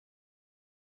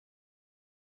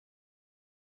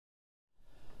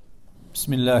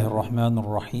بسم الله الرحمن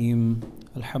الرحيم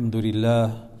الحمد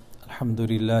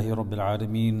لله رب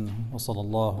العالمين وصلى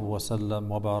الله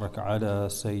وسلم وبارك على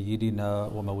سيدنا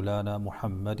ومولانا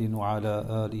محمد وعلى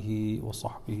آله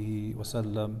وصحبه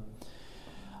وسلم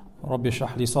رب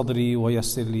اشرح لي صدري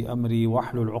ويسر لي أمري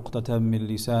واحلل عقدة من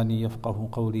لساني يفقه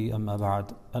قولي أما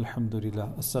بعد الحمد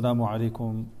لله السلام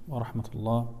عليكم ورحمة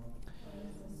الله.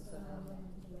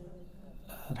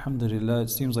 Alhamdulillah, it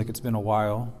seems like it's been a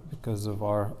while because of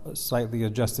our slightly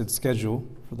adjusted schedule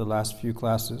for the last few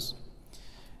classes.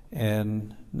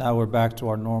 And now we're back to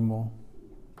our normal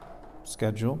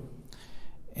schedule.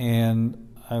 And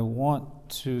I want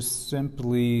to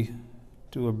simply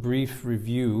do a brief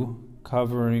review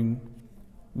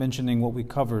mentioning what we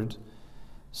covered,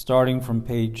 starting from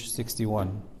page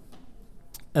 61.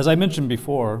 As I mentioned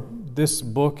before, this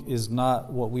book is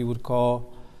not what we would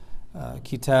call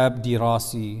kitab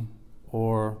dirasi,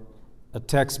 or a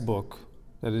textbook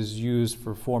that is used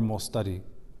for formal study.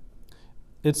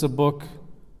 It's a book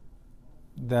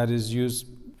that is used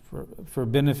for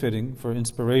benefiting, for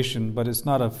inspiration, but it's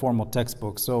not a formal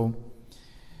textbook. So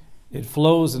it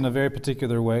flows in a very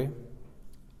particular way.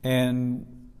 And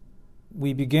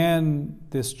we began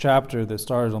this chapter that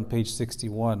started on page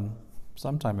 61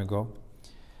 some time ago.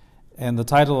 And the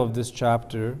title of this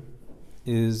chapter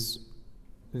is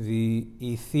the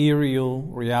ethereal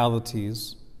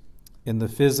realities in the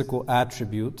physical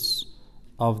attributes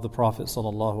of the Prophet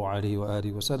sallallahu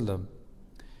alaihi wasallam.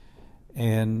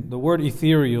 And the word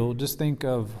ethereal, just think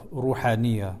of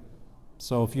ruhaniya.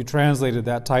 So if you translated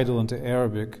that title into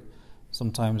Arabic,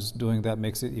 sometimes doing that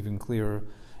makes it even clearer.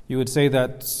 You would say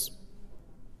that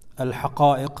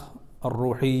al-haqa'iq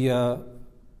al-ruhiyya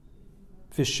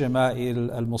fi al-shama'il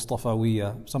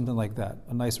al-mustafawiyya, something like that,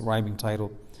 a nice rhyming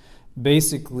title.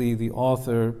 Basically, the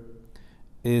author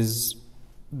is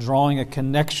drawing a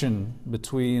connection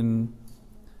between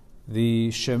the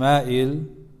shama'il,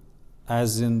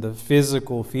 as in the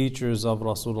physical features of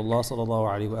Rasulullah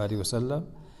sallallahu alaihi wasallam,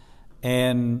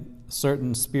 and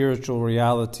certain spiritual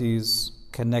realities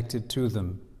connected to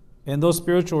them. And those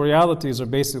spiritual realities are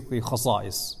basically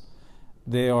khasa'is.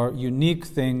 They are unique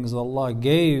things Allah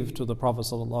gave to the Prophet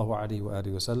sallallahu alaihi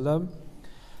wasallam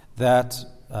that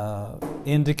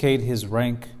indicate his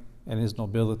rank and his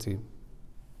nobility.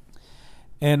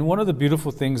 And one of the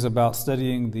beautiful things about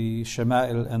studying the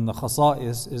shama'il and the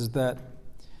khasa'is is that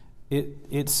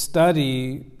its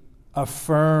study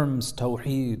affirms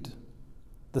tawheed.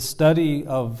 The study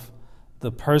of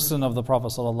the person of the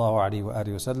Prophet sallallahu alaihi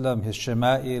wasallam, his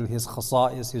shama'il, his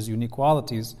khasa'is, his unique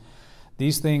qualities,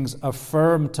 these things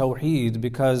affirm tawheed,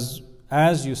 because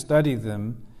as you study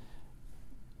them,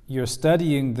 you're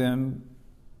studying them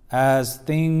as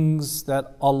things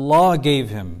that Allah gave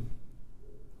him,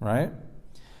 right?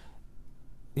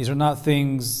 These are not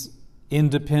things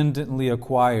independently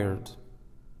acquired.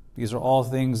 These are all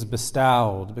things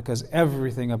bestowed, because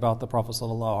everything about the Prophet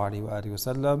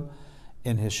ﷺ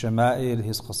in his shama'il,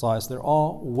 his khasa'is, they're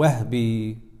all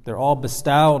wahbi, they're all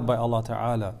bestowed by Allah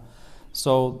Ta'ala.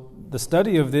 So the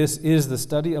study of this is the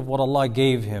study of what Allah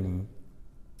gave him.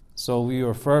 So we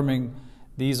are affirming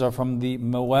these are from the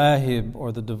mawahib,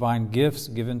 or the divine gifts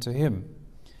given to him.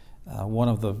 One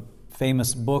of the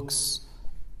famous books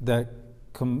that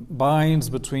combines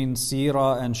between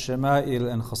seerah and shama'il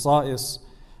and khasa'is,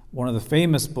 one of the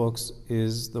famous books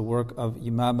is the work of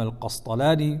Imam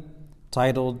al-Qastalani,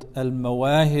 titled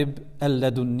Al-Mawahib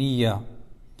al-Ladunniya.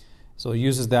 So he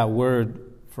uses that word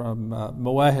from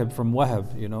mawahib, from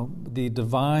wahab, the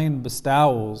divine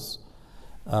bestowals,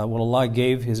 what Allah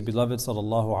gave his beloved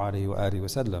sallallahu alaihi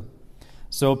wasallam.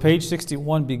 So page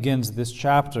 61 begins this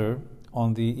chapter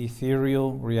on the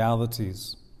ethereal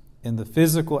realities in the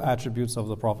physical attributes of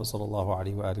the Prophet sallallahu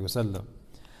alaihi wasallam.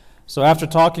 So after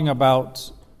talking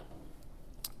about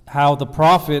how the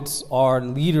prophets are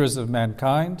leaders of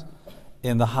mankind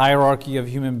in the hierarchy of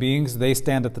human beings, they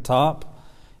stand at the top,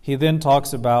 he then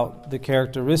talks about the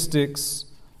characteristics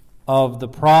of the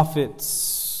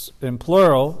prophets in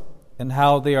plural and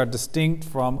how they are distinct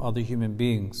from other human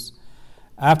beings.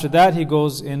 After that, he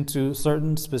goes into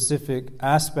certain specific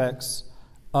aspects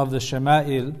of the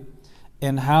shama'il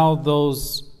and how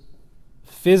those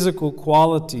physical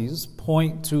qualities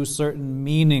point to certain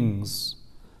meanings.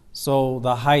 So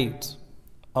the height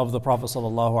of the Prophet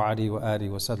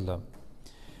ﷺ.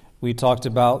 We talked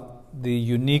about the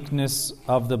uniqueness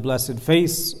of the blessed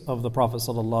face of the Prophet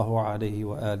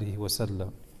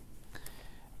ﷺ.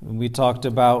 We talked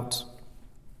about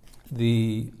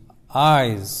the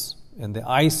eyes and the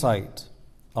eyesight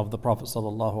of the Prophet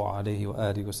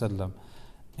ﷺ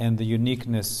and the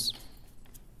uniqueness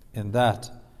in that,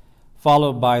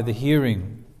 followed by the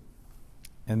hearing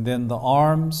and then the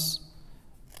arms,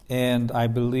 and I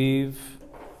believe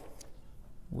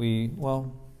we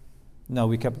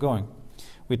kept going.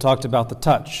 We talked about the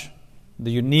touch,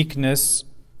 the uniqueness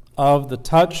of the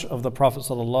touch of the Prophet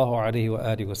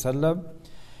ﷺ,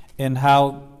 and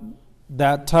how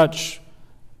that touch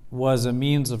was a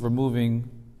means of removing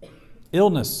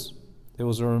illness. It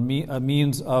was a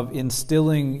means of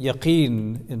instilling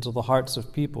yaqeen into the hearts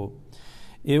of people.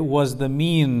 It was the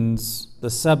means, the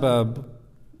sabab,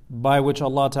 by which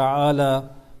Allah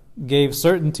Ta'ala gave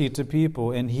certainty to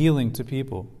people and healing to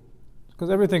people. Because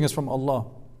everything is from Allah.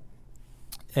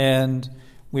 And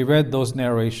we read those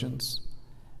narrations.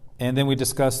 And then we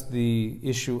discussed the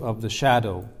issue of the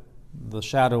shadow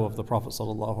of the Prophet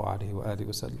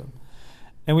ﷺ.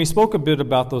 And we spoke a bit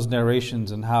about those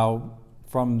narrations and how,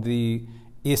 from the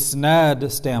isnad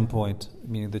standpoint,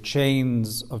 meaning the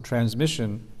chains of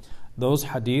transmission, those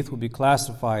hadith would be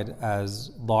classified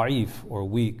as da'if or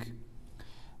weak.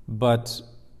 But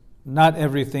not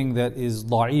everything that is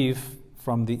da'if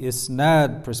from the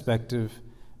isnad perspective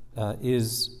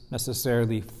is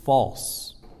necessarily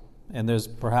false. And there's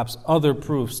perhaps other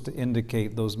proofs to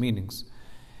indicate those meanings.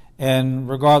 And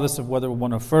regardless of whether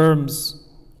one affirms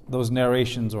those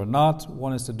narrations or not,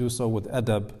 one is to do so with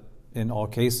adab in all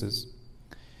cases.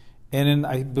 And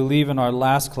I believe in our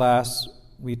last class,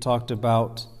 we talked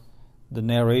about the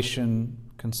narration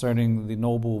concerning the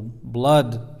noble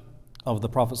blood of the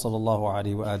Prophet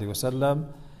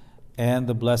ﷺ and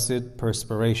the blessed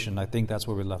perspiration. I think that's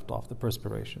where we left off, the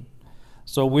perspiration.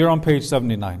 So we're on page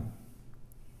 79.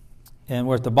 And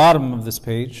we're at the bottom of this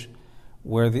page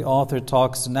where the author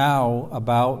talks now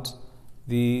about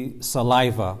the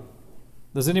saliva.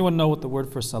 Does anyone know what the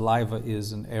word for saliva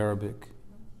is in Arabic?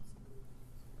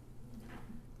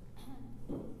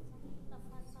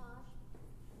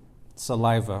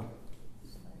 Saliva.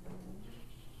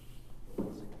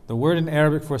 The word in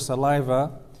Arabic for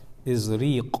saliva is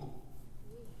riq.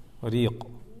 Riq.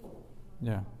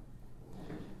 Yeah.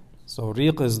 So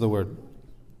riq is the word.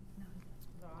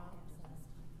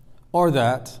 Or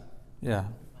that. Yeah.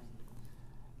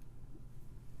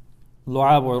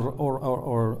 Lu'ab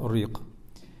or riq.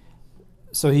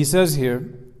 So he says here,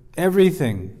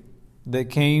 everything that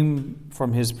came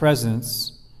from his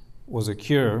presence was a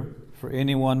cure for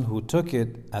anyone who took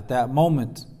it at that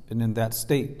moment and in that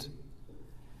state.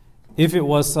 If it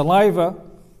was saliva,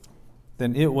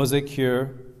 then it was a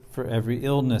cure for every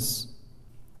illness.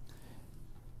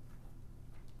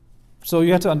 So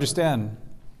you have to understand,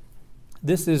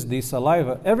 this is the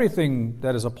saliva. Everything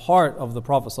that is a part of the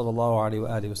Prophet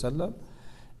ﷺ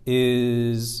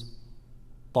is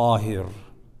tahir.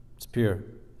 It's pure.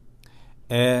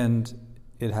 And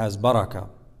it has barakah.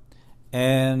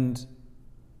 And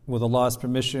with Allah's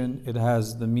permission, it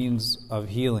has the means of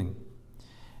healing.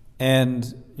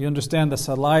 And you understand the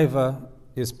saliva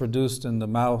is produced in the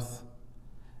mouth,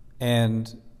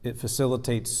 and it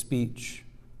facilitates speech.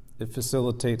 It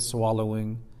facilitates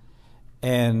swallowing.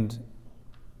 And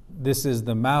this is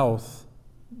the mouth,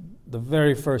 the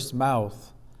very first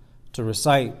mouth to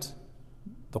recite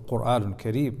the Quran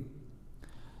al-Kareem.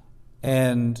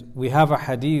 And we have a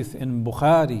hadith in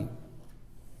Bukhari,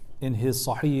 in his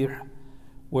Sahih,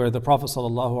 where the Prophet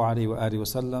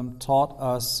ﷺ taught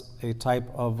us a type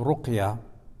of ruqya.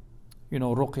 You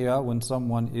know, ruqya, when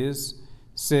someone is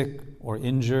sick or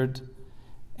injured,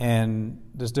 and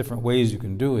there's different ways you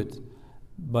can do it.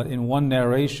 But in one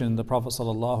narration, the Prophet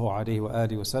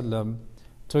ﷺ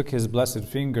took his blessed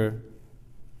finger,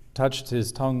 touched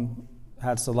his tongue,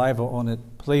 had saliva on it,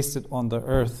 placed it on the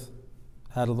earth,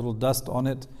 had a little dust on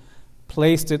it,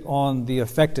 placed it on the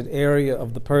affected area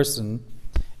of the person,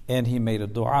 and he made a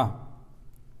dua.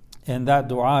 And that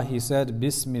dua, he said,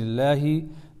 Bismillahi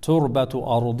turbatu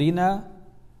ardina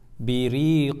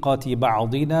biriqati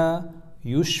ba'dina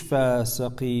yushfa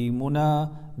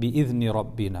saqimuna bi'idhni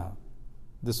rabbina.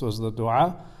 This was the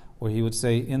dua where he would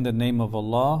say, in the name of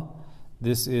Allah,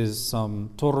 this is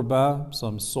some turba,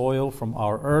 some soil from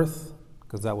our earth,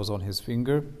 because that was on his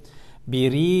finger.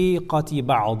 Biriqati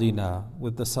ba'dina,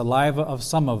 with the saliva of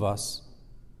some of us.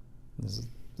 This is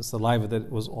the saliva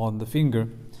that was on the finger.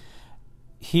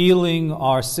 Healing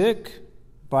our sick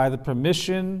by the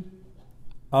permission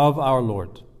of our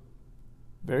Lord.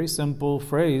 Very simple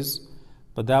phrase,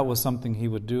 but that was something he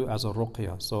would do as a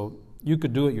ruqya. So you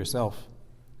could do it yourself.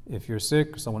 If you're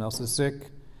sick, someone else is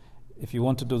sick, if you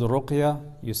want to do the ruqya,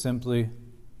 you simply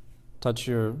touch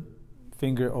your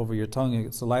finger over your tongue and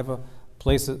get saliva,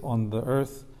 place it on the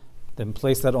earth, then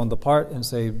place that on the part and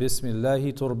say,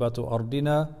 Bismillahi turbatu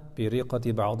ardina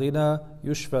biriqati ba'dina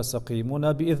yushfa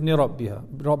saqimuna bi'idhni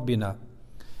rabbina.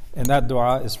 And that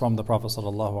dua is from the Prophet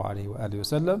sallallahu alaihi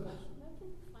wasallam.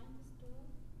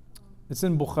 It's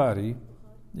in Bukhari.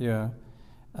 Yeah.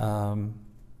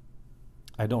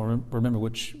 I don't remember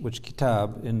which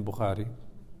kitab in Bukhari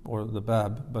or the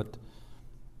bab, but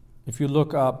if you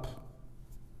look up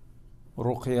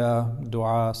Ruqya,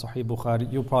 Dua, Sahih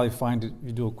Bukhari, you'll probably find it.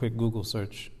 You do a quick Google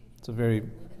search. It's a very.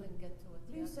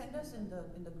 Please send us in the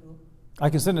group. I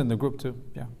can send it in the group too.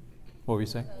 Yeah. What were you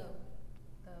saying?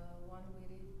 The one we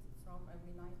read from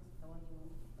every night, the one you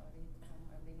read from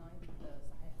every night, the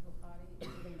Sahih Bukhari, you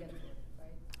didn't get to it,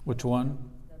 right? Which one?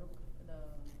 The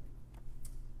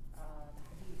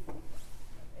hadith of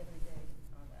every day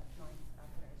at night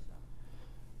after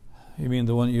Isha. You mean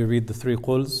the one you read the three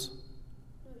quls?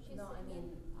 No, I mean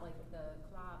like the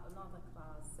class, not the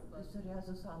class, but Mr. Riyaz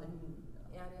al-Salihin.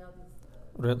 yeah, Riyadh is,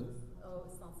 Real- oh,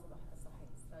 it's not Sahih.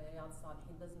 Riyadh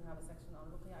al-Salihin doesn't have a section on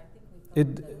Ruqya. I think we It.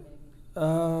 covered that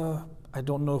maybe. I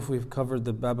don't know if we've covered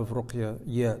the bab of Ruqya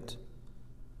yet,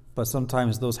 but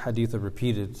sometimes those hadith are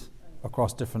repeated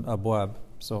across different abwab.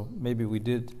 So maybe we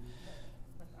did.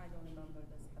 But I don't remember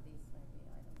this hadith. Maybe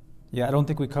I don't. Yeah, I don't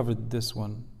think we covered this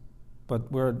one,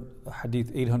 but we're at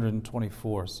hadith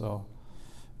 824, so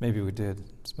maybe we did.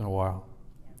 It's been a while.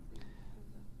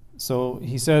 So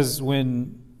he says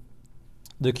when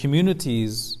the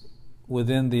communities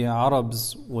within the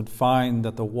Arabs would find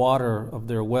that the water of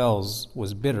their wells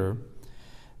was bitter,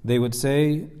 they would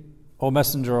say, O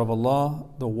Messenger of Allah,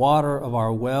 the water of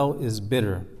our well is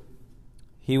bitter.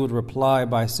 He would reply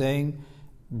by saying,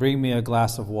 bring me a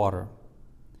glass of water.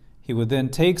 He would then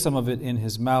take some of it in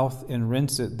his mouth and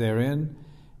rinse it therein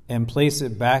and place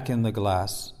it back in the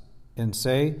glass and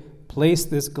say, place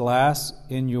this glass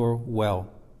in your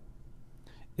well.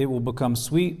 It will become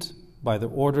sweet by the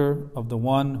order of the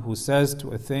one who says to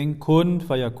a thing, kun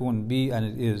fayakun, be, and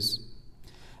it is.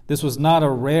 This was not a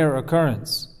rare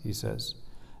occurrence, he says.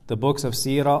 The books of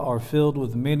Seerah are filled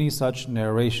with many such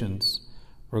narrations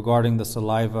regarding the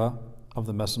saliva of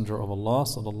the Messenger of Allah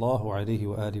sallallahu alaihi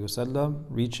wasallam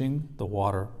reaching the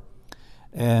water.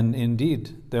 And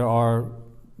indeed, there are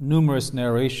numerous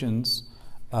narrations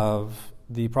of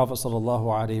the Prophet sallallahu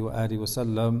alaihi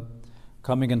wasallam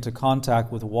coming into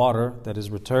contact with water that is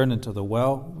returned into the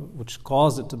well, which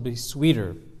caused it to be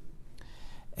sweeter.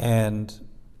 And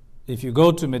if you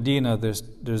go to Medina,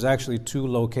 there's actually two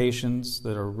locations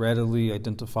that are readily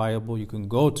identifiable you can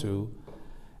go to,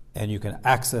 and you can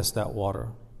access that water.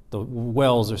 The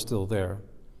wells are still there.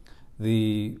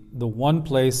 The one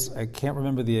place, I can't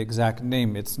remember the exact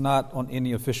name, it's not on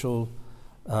any official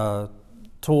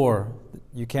tour.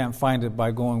 You can't find it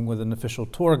by going with an official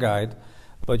tour guide,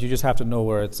 but you just have to know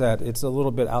where it's at. It's a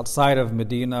little bit outside of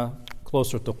Medina,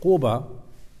 closer to Quba,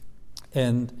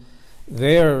 and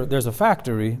there's a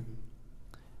factory.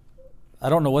 I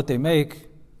don't know what they make,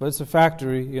 but it's a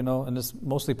factory, and it's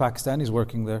mostly Pakistanis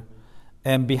working there.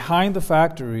 And behind the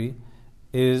factory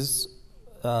is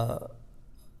a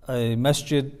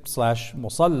masjid /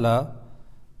 musalla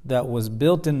that was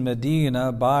built in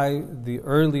Medina by the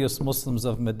earliest Muslims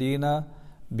of Medina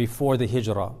before the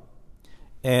Hijrah.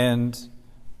 And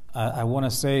I want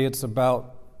to say it's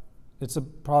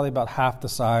probably about half the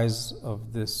size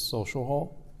of this social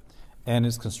hall, and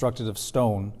it's constructed of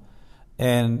stone.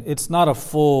 And it's not a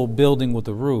full building with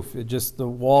a roof. The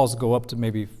walls go up to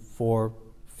maybe 4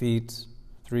 feet,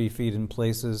 3 feet in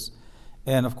places.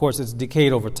 And of course it's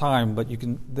decayed over time, but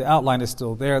the outline is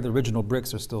still there, the original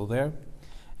bricks are still there.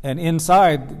 And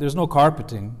inside, there's no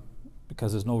carpeting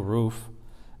because there's no roof.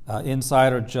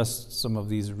 Inside are just some of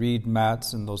these reed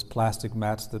mats and those plastic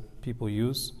mats that people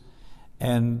use.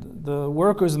 And the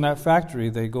workers in that factory,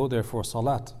 they go there for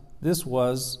salat. This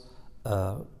was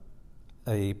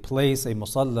a place, a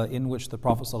musalla, in which the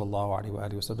Prophet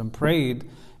ﷺ prayed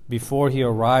before he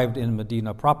arrived in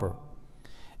Medina proper.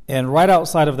 And right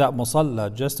outside of that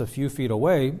musalla, just a few feet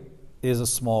away, is a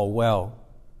small well.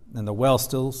 And the well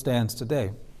still stands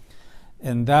today.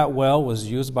 And that well was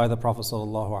used by the Prophet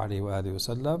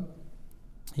ﷺ.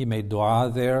 He made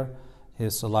dua there.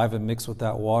 His saliva mixed with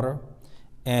that water.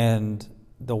 And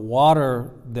the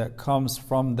water that comes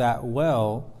from that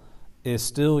well is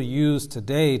still used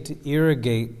today to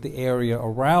irrigate the area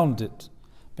around it.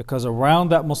 Because around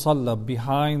that musalla,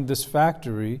 behind this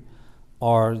factory,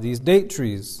 are these date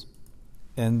trees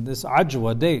and this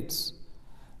ajwa dates.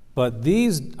 But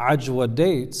these ajwa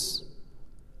dates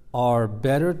are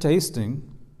better tasting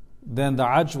than the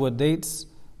ajwa dates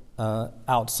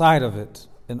outside of it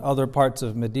in other parts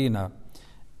of Medina.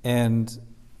 And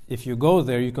if you go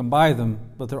there, you can buy them,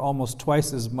 but they're almost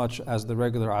twice as much as the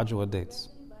regular ajwa dates.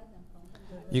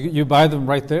 You buy them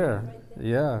right there.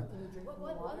 Yeah.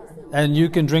 And you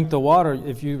can drink the water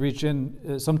if you reach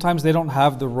in. Sometimes they don't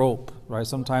have the rope, right?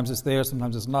 Sometimes it's there,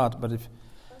 sometimes it's not. But if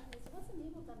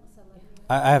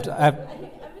I have to,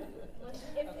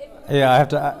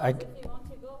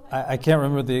 I can't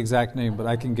remember the exact name, but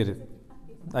I can get it.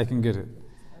 I can get it.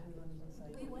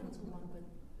 We went to one, but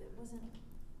it wasn't.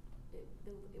 It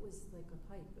was like a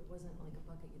pipe. It wasn't like a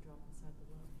bucket you drop inside the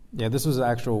well. Yeah, this was an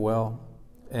actual well,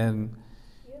 and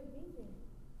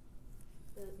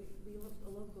a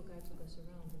local guy took us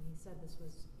around, and he said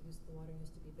the water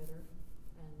used to be bitter,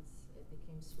 and it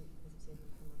became sweet because it saved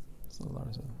him from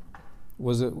us.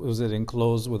 Was it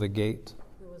enclosed with a gate?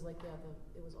 It was like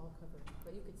it was all covered,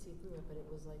 but you could see through it. But it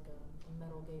was like a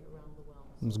metal gate around the well.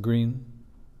 It was green.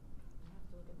 I have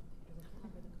to look at the pictures. I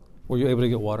can't remember the color. Were you able to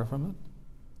get water from it?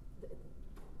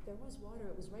 There was water.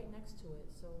 It was right next to it,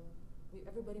 so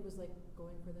everybody was like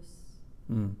going for this.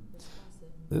 This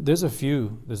faucet.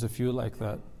 There's a few like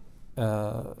that.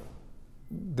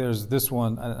 There's this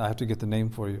one. I have to get the name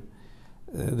for you.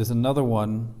 There's another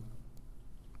one.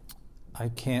 I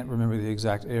can't remember the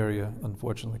exact area,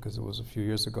 unfortunately, because it was a few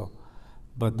years ago.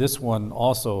 But this one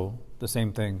also the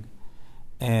same thing,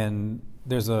 and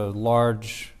there's a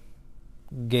large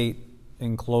gate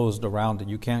enclosed around it.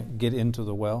 You can't get into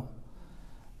the well.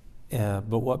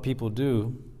 But what people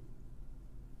do,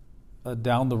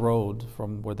 down the road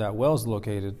from where that well is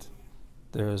located,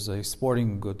 there's a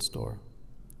sporting goods store.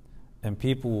 And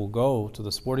people will go to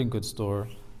the sporting goods store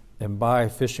and buy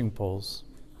fishing poles.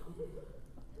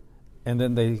 And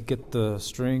then they get the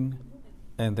string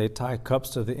and they tie cups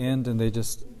to the end and they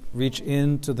just reach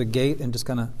into the gate and just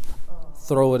kind of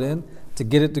throw it in. To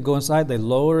get it to go inside, they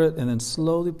lower it and then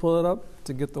slowly pull it up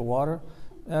to get the water.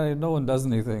 And no one does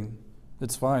anything.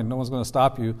 It's fine. No one's going to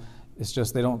stop you. It's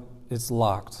just it's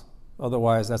locked.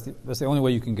 Otherwise, that's the only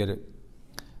way you can get it.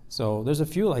 So there's a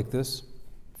few like this,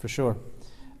 for sure.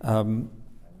 In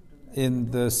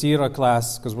the Seerah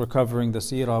class, because we're covering the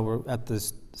Seerah, we're at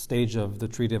this stage of the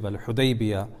Treaty of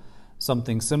al-Hudaybiyah.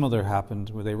 Something similar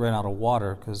happened where they ran out of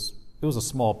water because it was a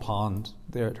small pond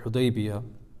there at Hudaybiyah,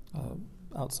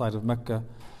 outside of Mecca,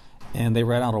 and they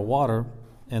ran out of water.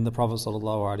 And the Prophet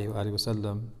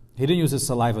ﷺ, he didn't use his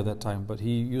saliva that time, but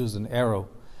he used an arrow.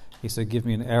 He said, "Give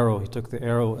me an arrow." He took the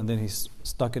arrow and then he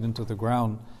stuck it into the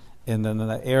ground, and then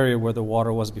that area where the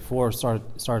water was before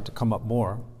started to come up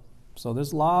more. So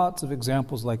there's lots of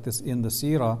examples like this in the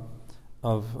Seerah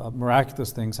of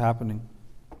miraculous things happening.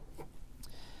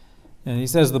 And he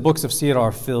says the books of Seerah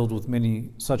are filled with many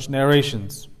such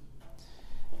narrations.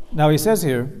 Now he says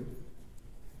here,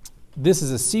 this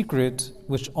is a secret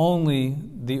which only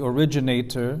the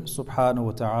originator, subhanahu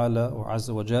wa ta'ala or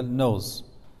azza wa jal, knows.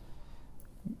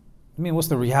 I mean, what's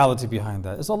the reality behind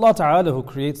that? It's Allah ta'ala who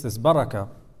creates this barakah.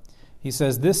 He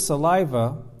says this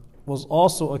saliva was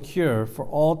also a cure for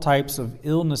all types of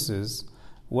illnesses,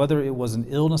 whether it was an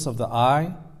illness of the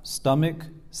eye, stomach,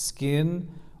 skin,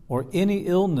 or any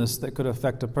illness that could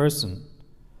affect a person.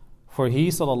 For he,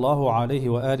 sallallahu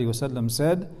alayhi wa alihi wasallam,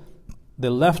 said, the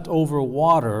leftover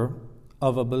water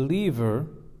of a believer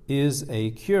is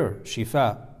a cure,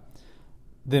 shifa.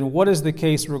 Then what is the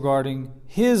case regarding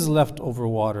his leftover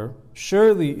water?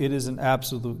 Surely it is an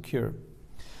absolute cure.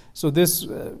 So this,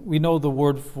 we know the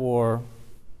word wudu.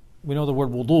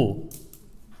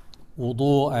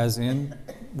 Wudu as in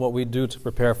what we do to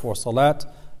prepare for salat,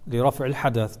 لِرَفْعِ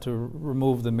الْحَدَث, to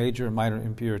remove the major and minor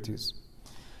impurities.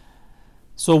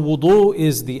 So wudu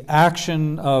is the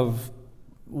action of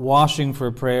washing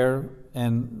for prayer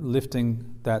and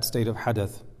lifting that state of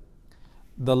hadath.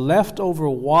 The leftover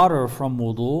water from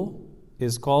wudu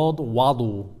is called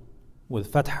wadu with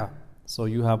fatha. So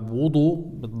you have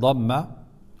wudu with dhamma,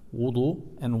 wudu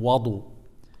and wadu.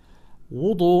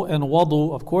 Wudu and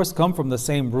wadu, of course, come from the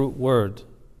same root word.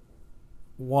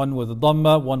 One with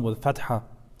dhamma, one with fatha.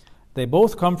 They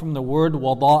both come from the word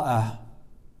wada'ah.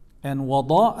 And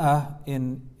wada'ah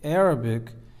in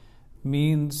Arabic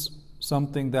means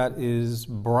something that is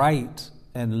bright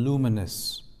and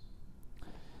luminous.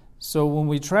 So when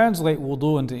we translate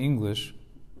wudu into English,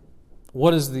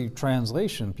 what is the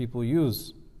translation people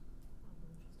use?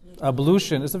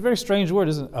 Ablution. It's a very strange word,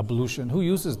 isn't it? Ablution. Who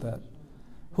uses that?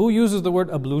 Who uses the word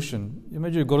ablution?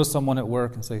 Imagine you go to someone at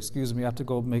work and say, "Excuse me, I have to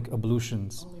go make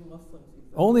ablutions."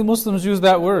 Only Muslims use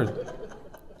that word.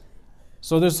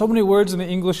 So there's so many words in the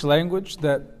English language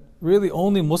that really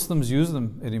only Muslims use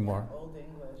them anymore.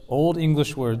 Old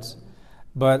English words.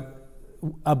 But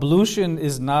ablution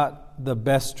is not the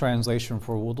best translation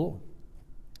for wudu,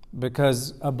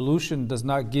 because ablution does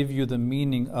not give you the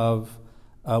meaning of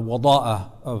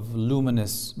wada'ah, of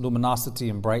luminosity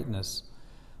and brightness.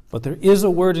 But there is a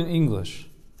word in English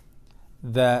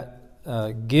that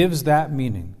gives that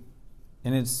meaning,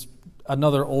 and it's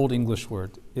another old English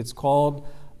word. It's called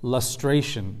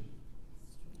lustration.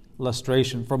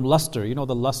 Lustration, from luster. You know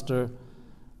the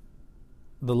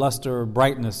luster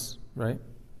brightness, right?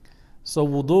 So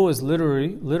wudu is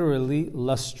literally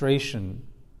lustration.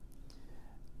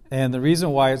 And the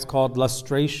reason why it's called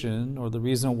lustration, or the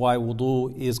reason why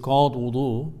wudu is called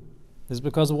wudu, is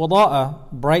because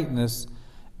wada'a, brightness,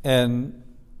 and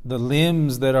the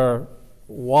limbs that are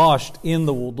washed in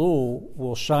the wudu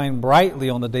will shine brightly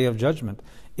on the Day of Judgment.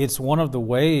 It's one of the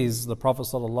ways the Prophet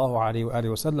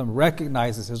ﷺ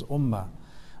recognizes his ummah,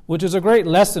 which is a great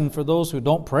lesson for those who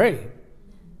don't pray.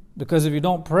 Because if you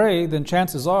don't pray, then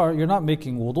chances are you're not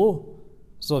making wudu.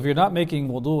 So if you're not making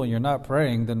wudu and you're not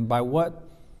praying, then by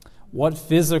what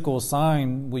physical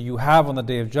sign will you have on the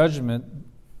Day of Judgment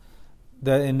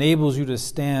that enables you to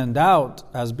stand out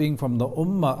as being from the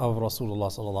ummah of Rasulullah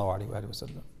sallallahu alaihi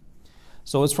wasallam?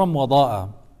 So it's from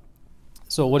wada'a.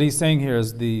 So what he's saying here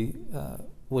is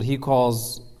what he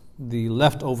calls the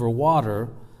leftover water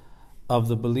of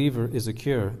the believer is a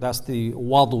cure. That's the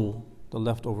wadu, the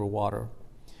leftover water.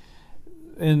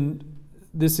 And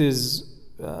this is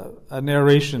a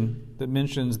narration that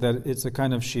mentions that it's a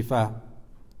kind of shifa.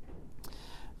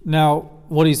 Now,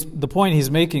 the point he's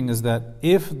making is that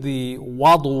if the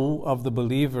wadu of the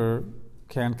believer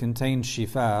can contain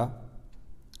shifa,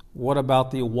 what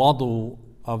about the wadu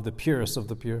of the purest of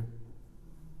the pure?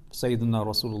 Sayyidina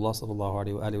Rasulullah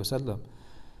sallallahu alaihi wasallam.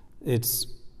 It's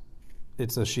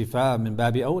a shifa min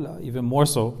babi awla, even more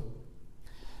so.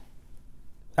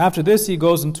 After this, he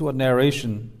goes into a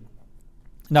narration.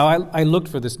 Now, I looked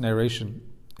for this narration,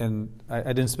 and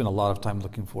I didn't spend a lot of time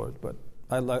looking for it, but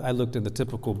I looked in the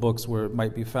typical books where it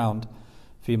might be found,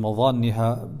 fi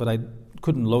madhanniha, but I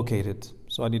couldn't locate it,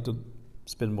 so I need to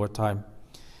spend more time.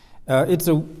 It's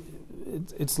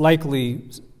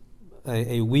likely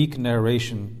a weak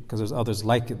narration, because there's others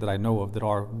like it that I know of that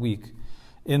are weak.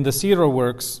 In the Seerah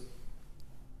works,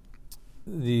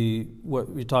 what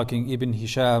we're talking Ibn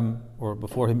Hisham, or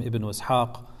before him Ibn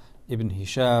Ishaq, Ibn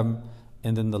Hisham,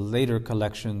 and then the later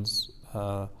collections,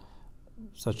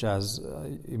 such as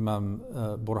Imam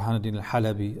Burhanuddin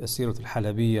al-Halabi, Asirat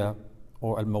al-Halabiyya,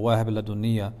 or al-Mawahib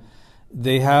al-Ladunniya,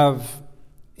 they have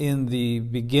in the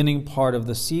beginning part of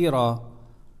the Seerah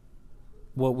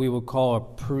what we would call a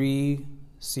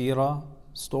pre-Seerah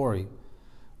story,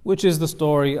 which is the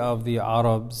story of the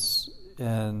Arabs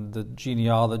and the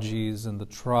genealogies and the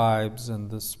tribes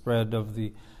and the spread of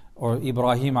or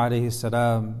Ibrahim alayhi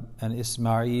salam and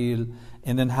Ismail,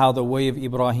 and then how the way of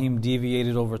Ibrahim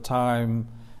deviated over time,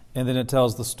 and then it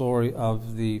tells the story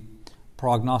of the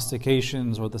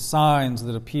prognostications or the signs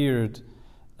that appeared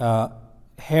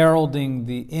heralding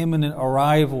the imminent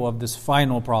arrival of this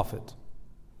final prophet.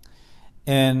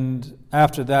 And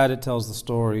after that it tells the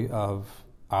story of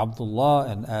Abdullah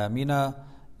and Amina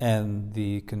and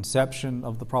the conception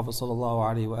of the Prophet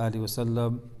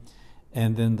ﷺ,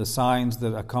 and then the signs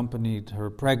that accompanied her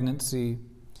pregnancy,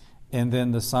 and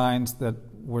then the signs that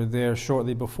were there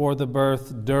shortly before the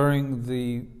birth, during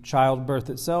the childbirth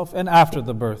itself, and after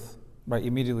the birth, right,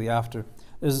 immediately after.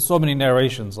 There's so many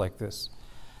narrations like this.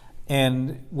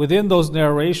 And within those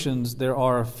narrations, there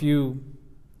are a few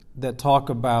that talk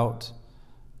about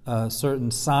certain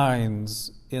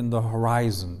signs in the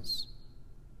horizons.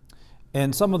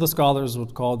 And some of the scholars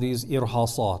would call these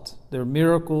irhasat. They're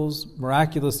miracles,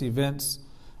 miraculous events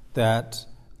that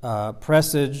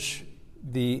presage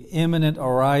the imminent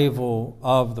arrival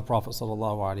of the Prophet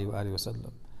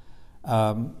ﷺ.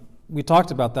 We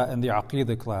talked about that in the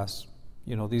Aqidah class.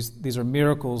 You know, these are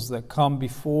miracles that come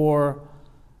before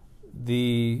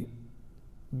being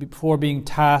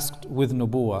tasked with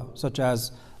nubuwah, such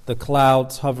as the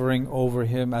clouds hovering over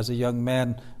him as a young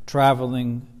man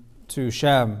traveling to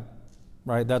Sham.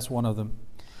 Right, that's one of them.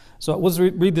 So let's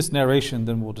read this narration,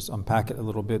 then we'll just unpack it a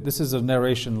little bit. This is a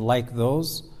narration like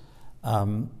those.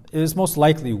 It is most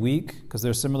likely weak, because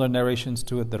there are similar narrations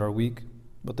to it that are weak,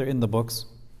 but they're in the books.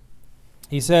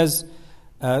 He says,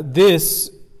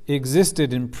 this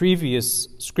existed in previous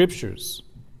scriptures.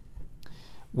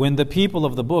 When the people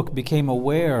of the book became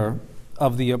aware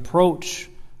of the approach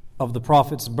of the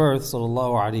Prophet's birth,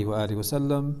 sallallahu alaihi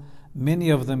wasallam,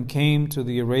 many of them came to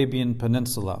the Arabian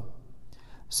Peninsula.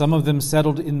 Some of them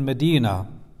settled in Medina,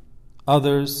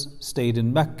 others stayed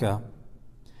in Mecca.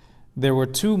 There were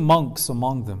 2 monks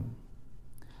among them.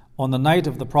 On the night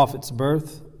of the Prophet's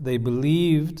birth, they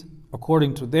believed,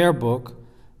 according to their book,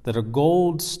 that a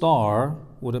gold star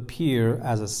would appear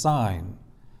as a sign,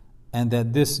 and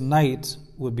that this night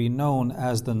would be known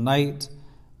as the night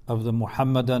of the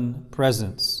Muhammadan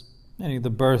presence, meaning the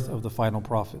birth of the final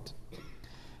prophet.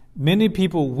 Many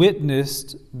people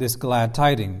witnessed this glad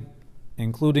tiding,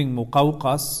 including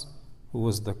Muqawqas, who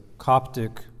was the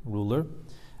Coptic ruler,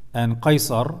 and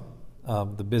Qaisar,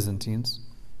 the Byzantines,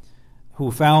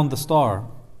 who found the star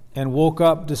and woke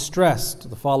up distressed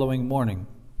the following morning.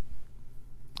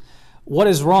 "What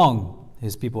is wrong?"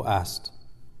 his people asked.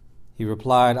 He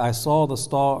replied, "I saw the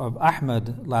star of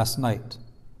Ahmad last night."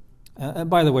 And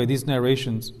by the way, these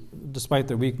narrations, despite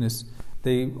their weakness,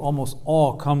 they almost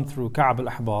all come through Ka'b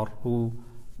al-Ahbar, who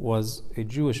was a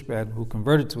Jewish man who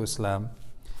converted to Islam.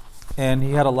 And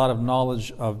he had a lot of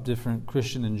knowledge of different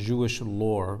Christian and Jewish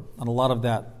lore. And a lot of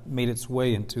that made its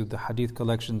way into the hadith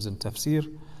collections and tafsir.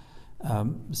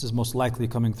 This is most likely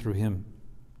coming through him.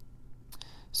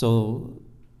 So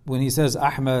when he says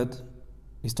Ahmad,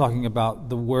 he's talking about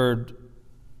the word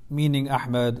meaning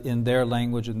Ahmad in their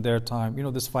language, in their time. You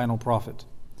know, this final prophet.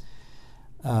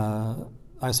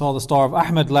 "I saw the star of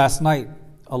Ahmad last night.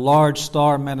 A large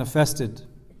star manifested.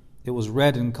 It was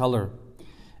red in color.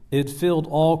 It filled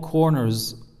all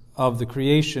corners of the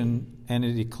creation, and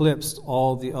it eclipsed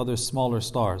all the other smaller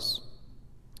stars.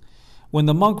 When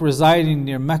the monk residing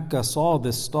near Mecca saw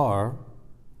this star,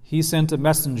 he sent a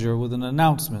messenger with an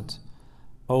announcement.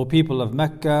 'O people of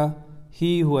Mecca,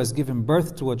 he who has given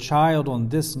birth to a child on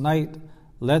this night,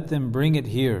 let them bring it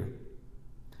here.'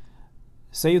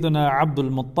 Sayyidina Abdul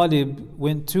Muttalib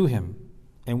went to him,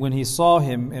 and when he saw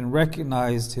him and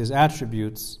recognized his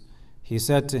attributes, he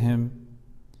said to him,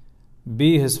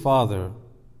 'Be his father.'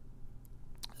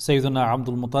 Sayyidina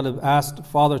Abdul Muttalib asked,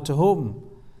 'Father to whom?'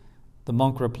 The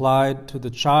monk replied, 'To the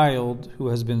child who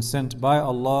has been sent by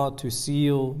Allah to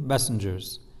seal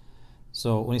messengers.'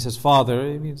 So when he says father,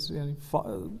 it means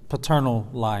paternal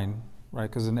line, right?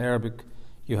 Because in Arabic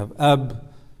you have ab,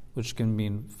 which can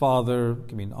mean father,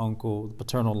 can mean uncle,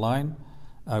 paternal line,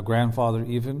 grandfather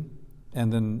even,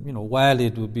 and then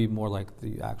walid would be more like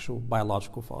the actual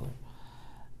biological father.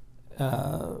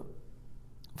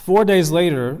 4 days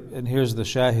later, and here's the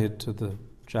shahid to the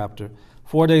chapter.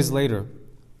 4 days later,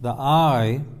 the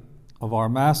eye of our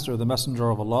master, the Messenger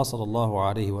of Allah sallallahu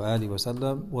alaihi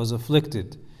wasallam, was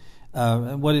afflicted.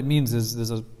 And what it means is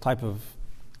there's a type of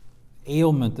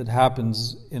ailment that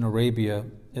happens in Arabia.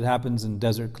 It happens in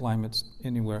desert climates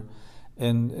anywhere.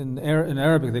 And in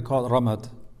Arabic they call it ramad.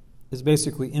 It's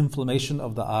basically inflammation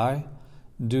of the eye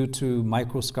due to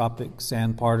microscopic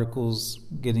sand particles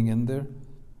getting in there.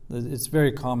 It's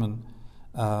very common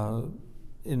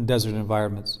in desert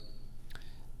environments.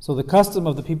 So the custom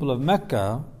of the people of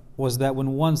Mecca was that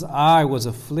when one's eye was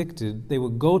afflicted, they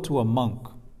would go to a monk.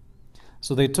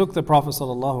 So they took the Prophet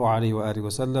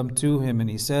ﷺ to him, and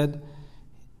he said,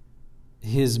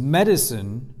 his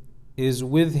medicine is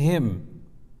with him.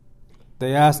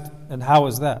 They asked, and how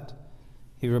is that?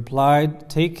 He replied,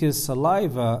 take his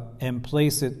saliva and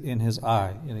place it in his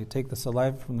eye. And they take the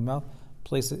saliva from the mouth,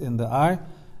 place it in the eye,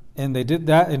 and they did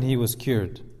that, and he was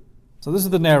cured. So this is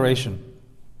the narration.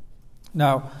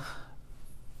 Now,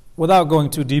 without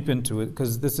going too deep into it,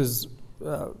 because this is,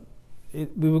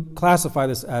 we would classify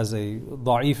this as a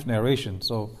da'if narration.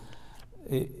 So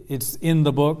it's in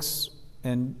the books,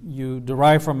 and you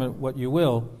derive from it what you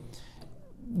will.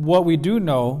 What we do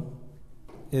know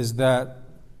is that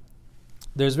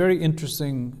there's very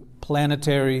interesting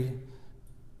planetary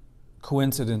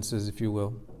coincidences, if you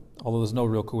will, although there's no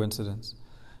real coincidence.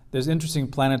 There's interesting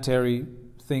planetary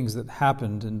things that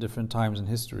happened in different times in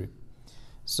history.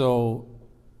 So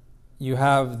you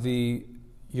have the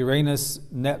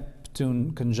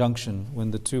Uranus-Neptune conjunction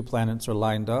when the two planets are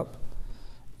lined up.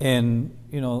 And,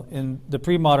 in the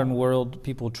pre-modern world,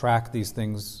 people track these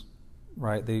things,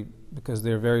 right? Because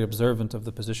they're very observant of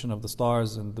the position of the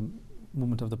stars and the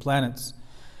movement of the planets.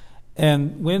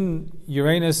 And when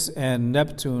Uranus and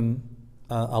Neptune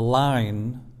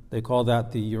align, they call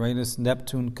that the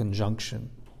Uranus-Neptune conjunction.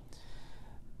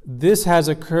 This has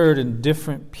occurred in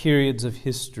different periods of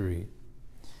history.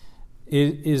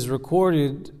 It is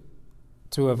recorded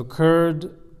to have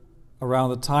occurred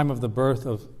around the time of the birth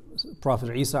of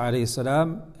Prophet Isa alayhi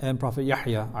salam and Prophet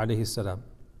Yahya alayhi salam.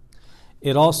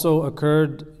 It also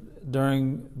occurred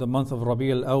during the month of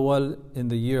Rabi al-Awwal in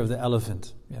the year of the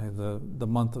elephant, the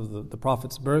month of the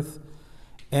Prophet's birth.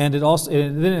 And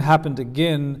then it happened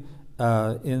again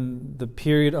in the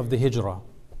period of the Hijrah,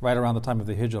 right around the time of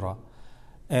the Hijrah.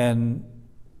 And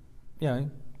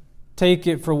take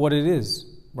it for what it is,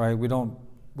 right? We're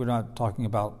not talking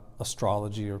about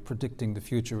astrology or predicting the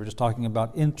future. We're just talking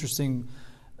about interesting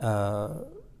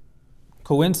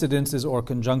coincidences or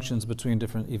conjunctions between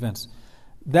different events.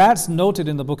 That's noted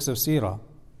in the books of Sirah,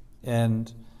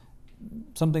 and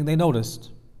something they noticed.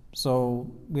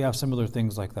 So we have similar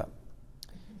things like that.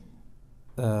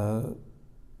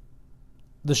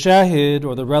 the shahid,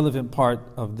 or the relevant part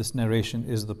of this narration,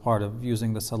 is the part of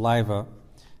using the saliva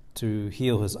to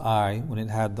heal his eye when it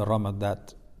had the ramad,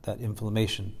 that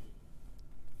inflammation.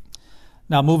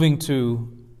 Now moving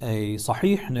to a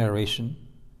sahih narration,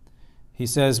 he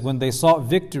says, when they sought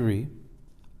victory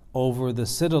over the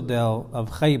citadel of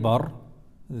Khaybar,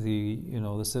 the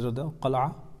citadel,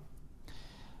 Qal'a,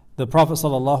 the Prophet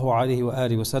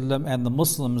ﷺ and the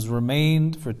Muslims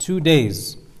remained for 2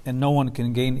 days, and no one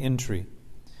can gain entry.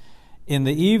 In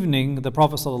the evening, the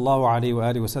Prophet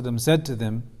ﷺ said to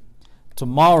them,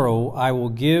 tomorrow I will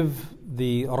give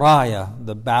the raya,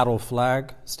 the battle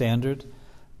flag, standard,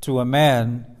 to a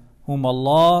man whom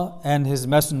Allah and His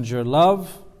Messenger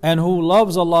love, and who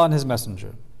loves Allah and His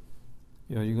Messenger.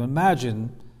 You can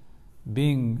imagine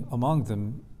being among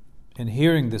them and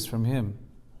hearing this from him.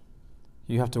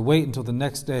 You have to wait until the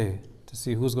next day to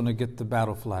see who's going to get the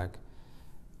battle flag.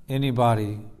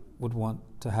 Anybody would want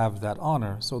to have that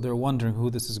honor, so they're wondering who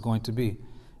this is going to be.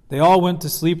 They all went to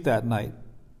sleep that night,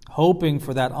 hoping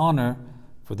for that honor,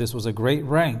 for this was a great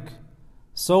rank.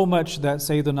 So much that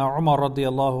Sayyidina Umar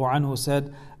radiallahu anhu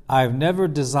said, I've never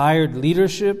desired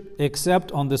leadership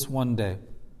except on this one day.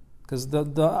 Because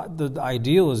the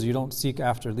ideal is you don't seek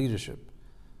after leadership.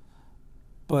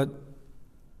 But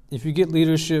if you get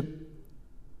leadership,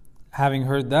 having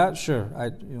heard that, sure,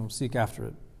 seek after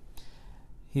it.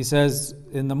 He says,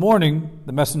 in the morning,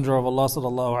 the Messenger of Allah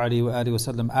sallallahu alaihi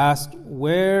wasallam asked,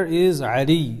 where is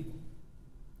Ali?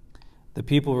 The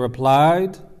people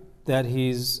replied that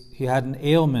he had an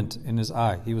ailment in his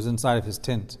eye. He was inside of his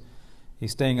tent.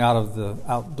 He's staying out of the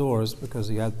outdoors because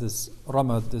he had this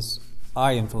ramad, this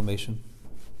eye inflammation.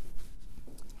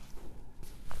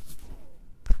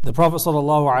 The Prophet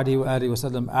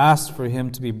ﷺ asked for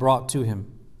him to be brought to him.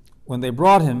 When they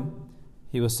brought him,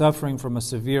 he was suffering from a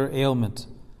severe ailment.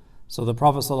 So the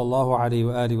Prophet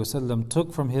ﷺ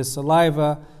took from his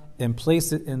saliva and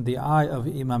placed it in the eye of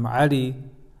Imam Ali,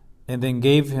 and then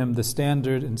gave him the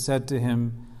standard and said to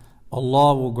him,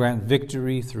 Allah will grant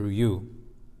victory through you.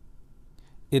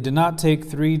 It did not take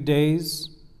 3 days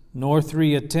nor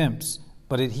 3 attempts,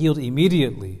 but it healed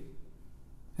immediately.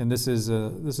 And this is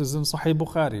in Sahih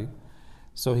Bukhari.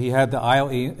 So he had the eye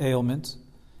ailment,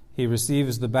 he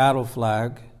receives the battle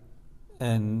flag,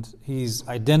 and he's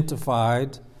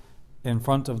identified in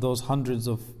front of those hundreds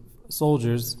of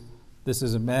soldiers. This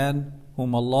is a man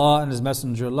whom Allah and His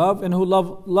Messenger love, and who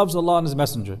loves Allah and His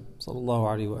Messenger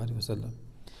sallallahu alaihi wasallam.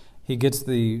 He gets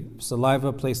the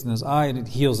saliva placed in his eye, and it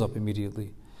heals up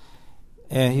immediately.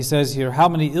 And he says here, how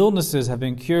many illnesses have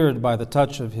been cured by the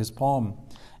touch of his palm,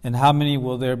 and how many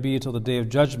will there be till the day of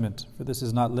judgment? For this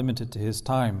is not limited to his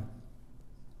time.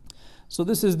 So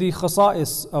this is the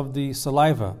khasa'is of the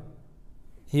saliva.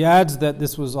 He adds that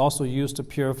this was also used to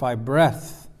purify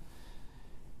breath.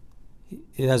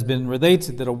 It has been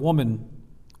related that a woman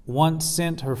once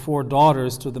sent her 4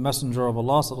 daughters to the Messenger of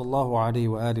Allah sallallahu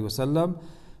alaihi wasallam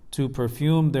to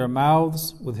perfume their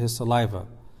mouths with his saliva.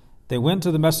 They went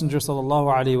to the Messenger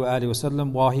sallallahu alaihi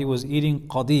wasallam while he was eating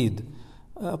qadid.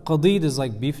 Qadid is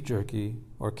like beef jerky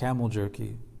or camel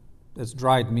jerky. It's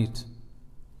dried meat.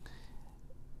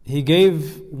 He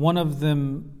gave one of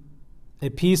them a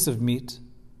piece of meat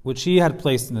which he had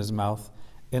placed in his mouth,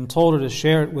 and told her to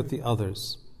share it with the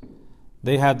others.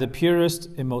 They had the purest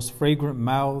and most fragrant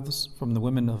mouths from the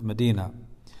women of Medina.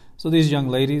 So these young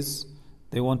ladies,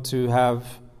 they want to have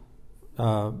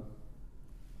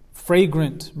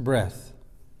fragrant breath,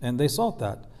 and they sought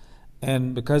that.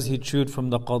 And because he chewed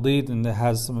from the qadid and it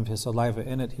has some of his saliva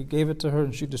in it, he gave it to her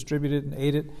and she distributed it and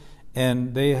ate it.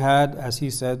 And they had, as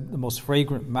he said, the most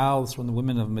fragrant mouths from the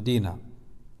women of Medina.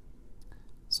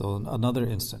 So another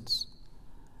instance.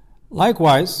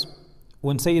 Likewise,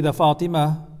 when Sayyidah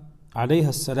Fatima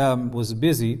alayha salam was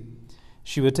busy,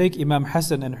 she would take Imam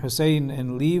Hassan and Hussein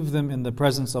and leave them in the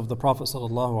presence of the Prophet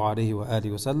sallallahu alaihi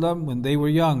wasallam when they were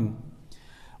young.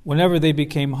 Whenever they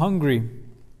became hungry,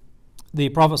 the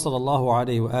Prophet sallallahu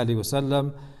alaihi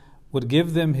wasallam would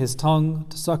give them his tongue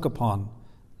to suck upon.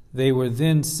 They were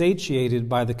then satiated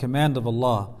by the command of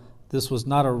Allah. This was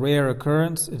not a rare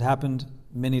occurrence, it happened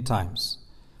many times.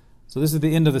 So this is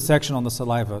the end of the section on the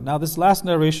saliva. Now this last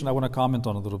narration I want to comment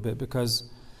on a little bit, because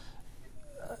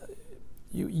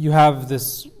you have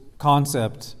this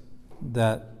concept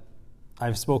that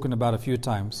I've spoken about a few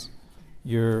times,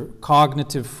 your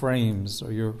cognitive frames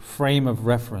or your frame of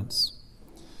reference.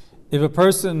 If a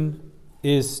person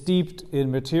is steeped in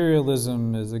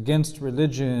materialism, is against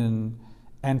religion,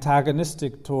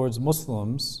 antagonistic towards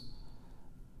Muslims,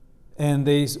 and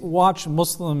they watch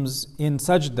Muslims in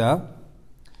sajda,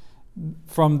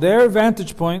 from their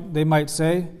vantage point, they might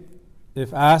say,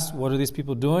 If asked, what are these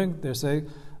people doing? They say,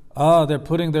 they're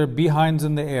putting their behinds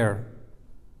in the air.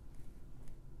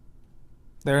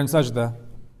 They're in sajda.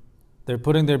 They're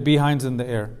putting their behinds in the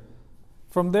air.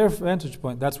 From their vantage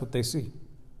point, that's what they see.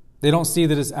 They don't see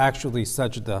that it's actually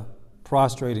sajda,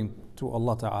 prostrating to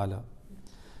Allah Ta'ala.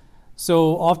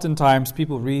 So oftentimes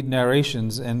people read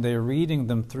narrations and they're reading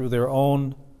them through their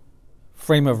own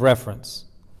frame of reference.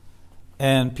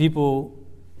 And people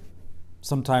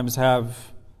sometimes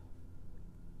have,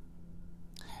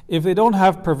 if they don't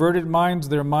have perverted minds,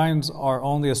 their minds are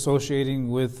only associating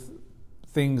with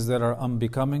things that are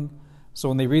unbecoming. So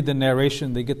when they read the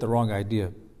narration, they get the wrong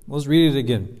idea. Let's read it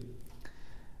again.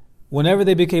 Whenever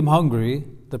they became hungry,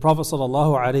 the Prophet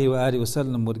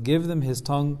ﷺ would give them his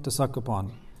tongue to suck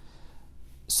upon.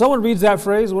 Someone reads that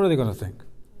phrase, what are they going to think?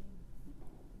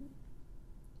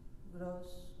 Gross.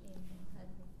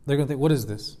 They're going to think, what is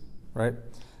this? Right?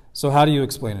 So how do you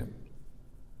explain it?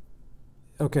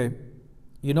 Okay,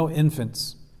 you know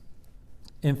infants.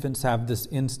 Infants have this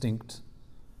instinct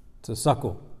to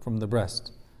suckle from the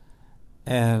breast.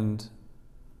 And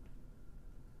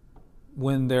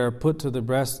when they're put to the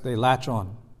breast, they latch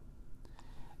on.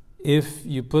 If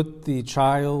you put the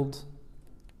child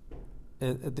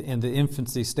in the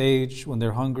infancy stage, when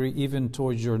they're hungry, even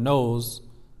towards your nose,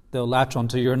 they'll latch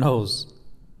onto your nose,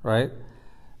 right?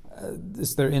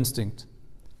 It's their instinct.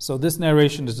 So this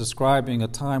narration is describing a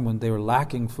time when they were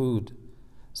lacking food.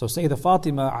 So Sayyidah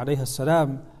Fatima alayha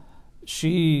salam,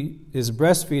 she is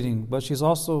breastfeeding, but she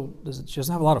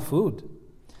doesn't have a lot of food.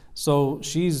 So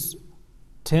she's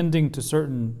tending to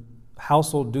certain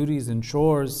household duties and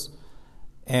chores,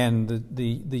 and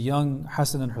the young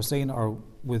Hassan and Hussein are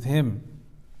with him.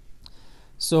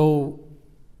 So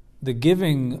the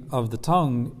giving of the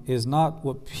tongue is not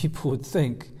what people would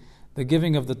think. The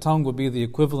giving of the tongue would be the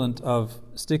equivalent of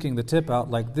sticking the tip out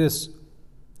like this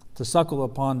to suckle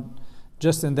upon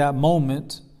just in that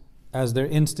moment, as their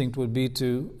instinct would be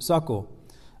to suckle.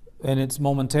 And it's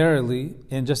momentarily,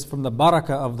 and just from the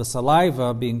barakah of the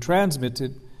saliva being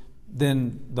transmitted,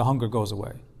 then the hunger goes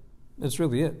away. That's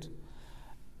really it.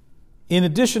 In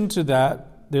addition to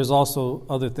that, there's also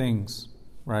other things,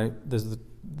 right? There's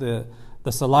the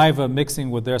saliva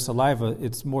mixing with their saliva.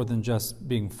 It's more than just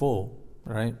being full,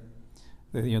 right?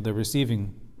 They're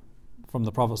receiving from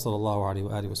the Prophet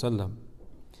ﷺ.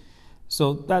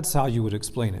 So that's how you would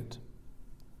explain it.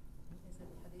 Is it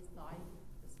hadith da'if,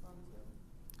 this one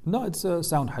too? No, it's a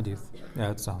sound hadith.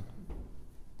 Yeah, it's sound.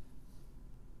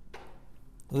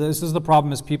 This is the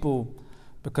problem: is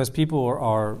because people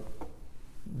are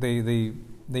they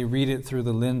read it through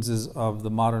the lenses of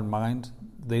the modern mind.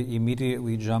 They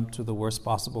immediately jump to the worst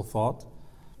possible thought.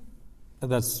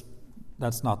 That's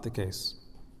not the case.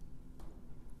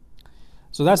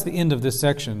 So that's the end of this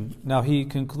section. Now he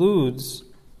concludes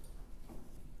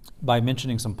by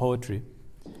mentioning some poetry.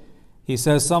 He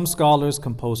says some scholars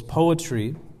compose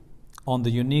poetry on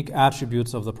the unique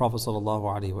attributes of the Prophet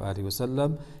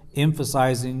ﷺ,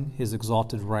 emphasizing his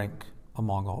exalted rank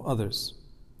among all others.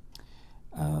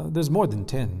 There's more than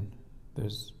 10.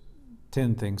 There's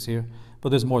 10 things here, but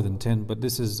there's more than 10. But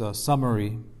this is a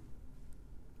summary.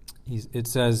 It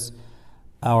says,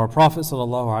 our Prophet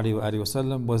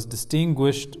ﷺ was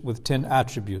distinguished with 10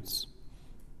 attributes.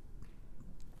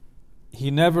 He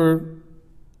never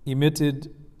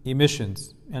emitted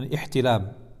emissions, and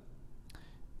ihtilam.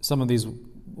 Some of these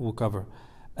we'll cover.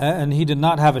 And he did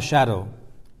not have a shadow.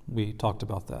 We talked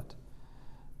about that.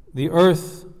 The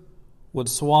earth would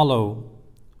swallow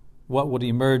what would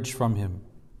emerge from him,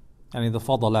 and the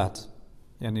fadalat,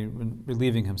 and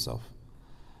relieving himself.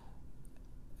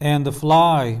 And the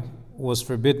fly was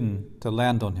forbidden to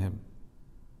land on him.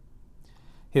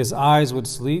 His eyes would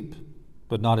sleep,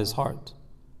 but not his heart.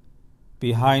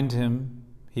 Behind him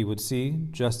he would see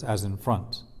just as in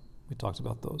front. We talked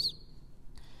about those.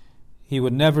 He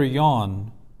would never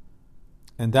yawn,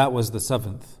 and that was the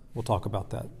 7th. We'll talk about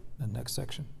that in the next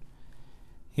section.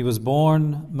 He was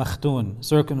born makhtun,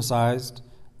 circumcised,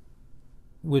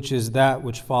 which is that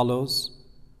which follows.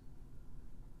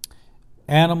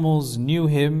 Animals knew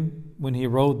him when he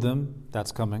rode them,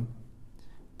 that's coming.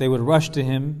 They would rush to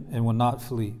him and would not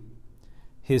flee.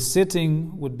 His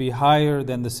sitting would be higher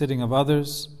than the sitting of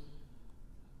others.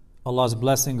 Allah's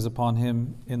blessings upon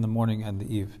him in the morning and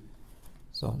the eve.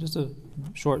 So just a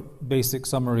short basic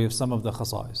summary of some of the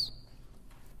khasa'is.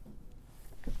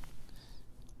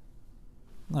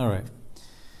 All right.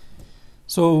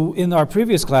 So in our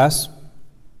previous class,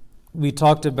 we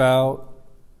talked about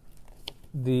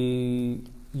the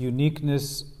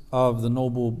uniqueness of the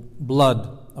noble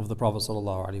blood of the Prophet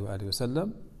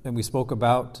ﷺ, and we spoke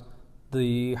about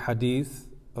the hadith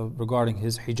regarding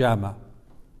his hijama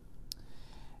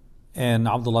and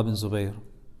Abdullah bin Zubayr.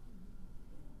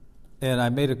 And I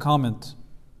made a comment.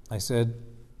 I said,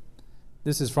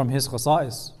 this is from his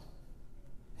khasa'is,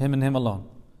 him and him alone.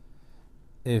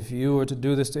 If you were to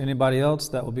do this to anybody else,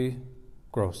 that would be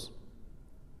gross,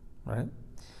 right?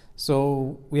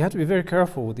 So we have to be very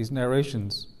careful with these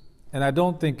narrations. And I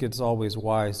don't think it's always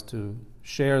wise to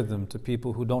share them to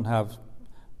people who don't have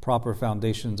proper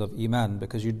foundations of iman,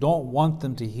 because you don't want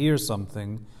them to hear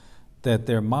something that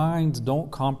their minds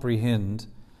don't comprehend,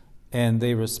 and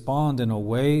they respond in a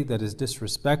way that is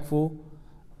disrespectful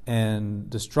and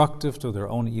destructive to their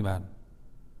own iman.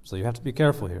 So you have to be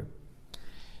careful here.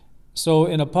 So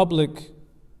in a public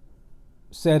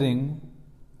setting,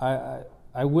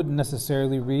 I wouldn't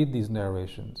necessarily read these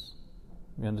narrations.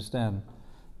 You understand?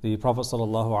 The Prophet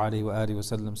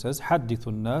ﷺ says, حَدِّثُ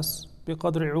النَّاسِ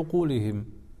بِقَدْرِ عُقُولِهِمْ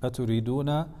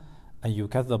أَتُرِيدُونَ أَن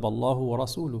يُكَذَّبَ اللَّهُ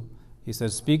وَرَسُولُهُ. He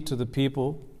says, speak to the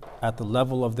people at the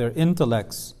level of their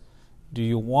intellects. Do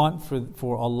you want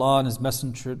for Allah and His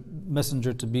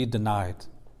messenger to be denied?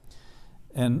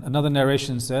 And another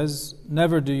narration says,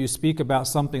 never do you speak about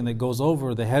something that goes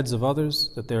over the heads of others,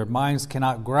 that their minds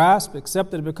cannot grasp,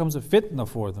 except that it becomes a fitna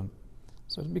for them.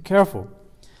 So be careful.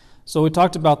 So we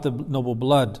talked about the noble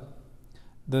blood.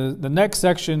 The next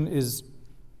section is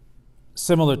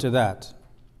similar to that,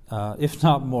 if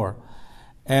not more.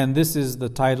 And this is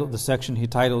the section he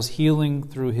titles Healing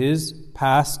Through His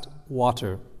Past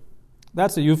Water.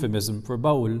 That's a euphemism for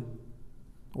baul.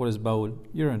 What is baul?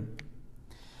 Urine.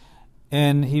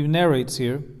 And he narrates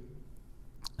here,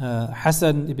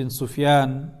 Hasan ibn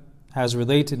Sufyan has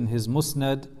related in his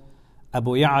Musnad,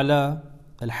 Abu Ya'la,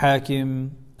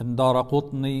 al-Hakim, and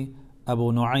Daraqutni,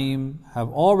 Abu Nu'aym have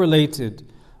all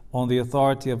related on the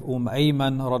authority of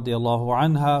Ayman radiallahu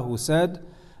anha, who said,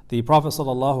 the Prophet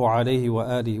sallallahu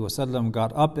alaihi wasallam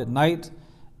got up at night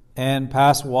and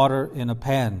passed water in a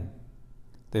pan.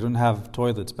 They didn't have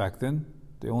toilets back then.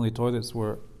 The only toilets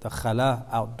were the khala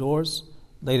outdoors.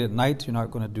 Late at night, you're not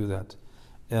going to do that.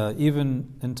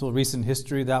 Even until recent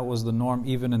history, that was the norm,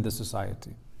 even in this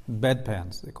society.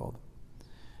 Bedpans, they call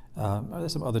them.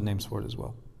 There's some other names for it as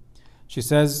well. She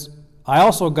says, I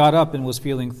also got up and was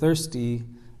feeling thirsty,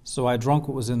 so I drank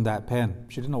what was in that pan.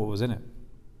 She didn't know what was in it.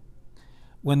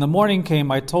 When the morning came,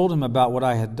 I told him about what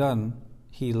I had done.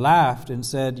 He laughed and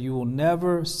said, you will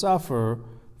never suffer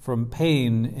from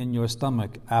pain in your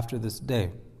stomach after this day.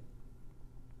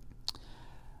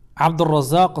 Abdul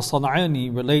Razak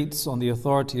al-San'ani relates on the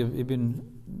authority of Ibn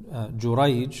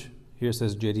Jurayj, here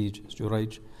says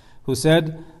Jurayj, who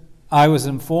said, I was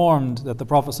informed that the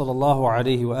Prophet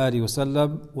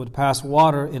ﷺ would pass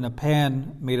water in a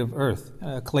pan made of earth,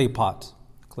 a clay pot,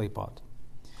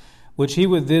 which he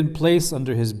would then place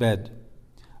under his bed.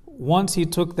 Once he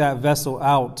took that vessel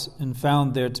out and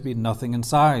found there to be nothing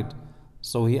inside.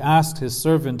 So he asked his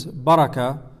servant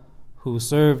Baraka, who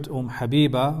served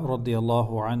Habiba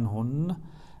radiallahu anhun,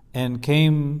 and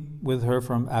came with her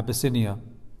from Abyssinia,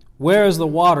 where is the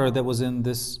water that was in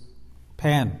this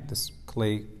pan, this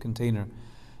clay container?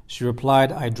 She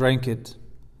replied, I drank it.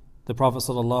 The Prophet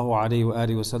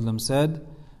ﷺ said,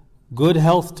 good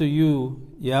health to you,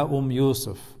 ya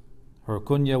Yusuf. Her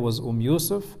kunya was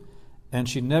Yusuf, and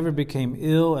she never became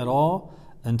ill at all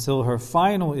until her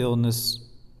final illness,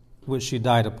 which she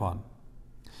died upon.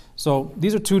 So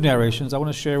these are two narrations I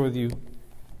want to share with you,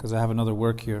 because I have another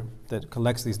work here that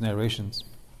collects these narrations.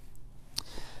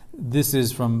 This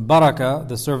is from Baraka,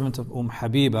 the servant of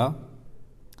Habiba.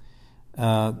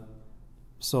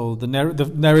 So the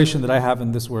narration that I have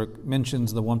in this work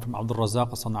mentions the one from Abdul Razak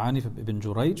al-San'ani from Ibn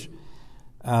Jurayj,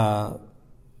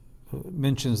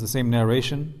 mentions the same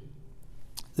narration.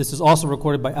 This is also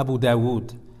recorded by Abu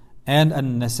Dawood and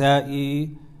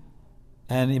An-Nasa'i,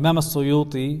 and Imam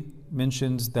al-Suyuti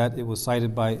mentions that it was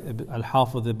cited by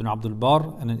al-Hafidh ibn Abdul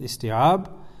Barr and Al-Isti'ab.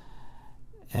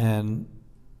 And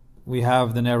we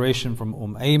have the narration from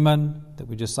Ayman that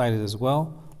we just cited as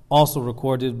well, also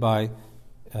recorded by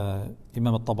Imam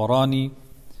al-Tabarani,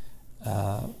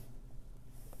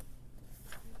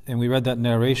 and we read that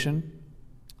narration.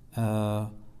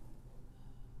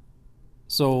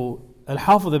 So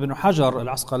Al-Hafidh ibn Hajar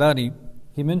al-Asqalani,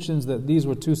 he mentions that these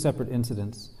were two separate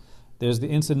incidents. There's the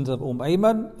incident of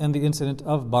Ayman and the incident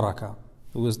of Baraka,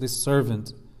 who was this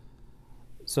servant.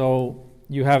 So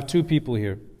you have two people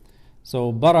here.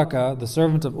 So Baraka, the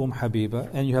servant of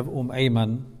Habiba, and you have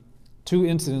Ayman, two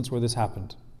incidents where this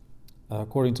happened,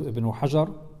 according to Ibn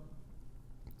Hajar.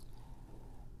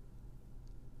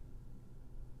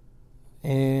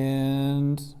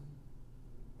 And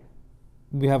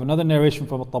we have another narration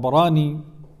from al-Tabarani,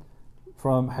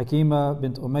 from Hakima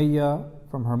bint Umayyah,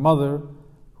 from her mother,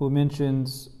 who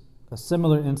mentions a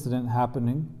similar incident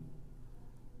happening.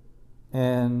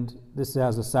 And this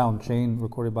has a sound chain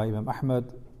recorded by Imam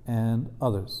Ahmad and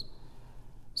others.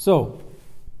 So,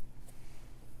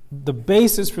 the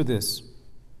basis for this,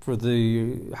 for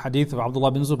the hadith of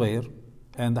Abdullah bin Zubayr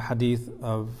and the hadith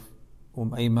of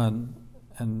Ayman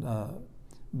and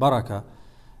Barakah,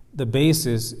 the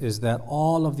basis is that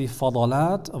all of the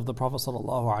fadalat of the Prophet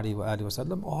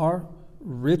ﷺ are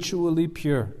ritually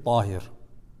pure, tahir.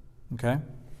 Okay?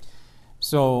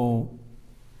 So,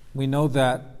 we know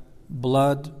that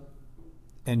blood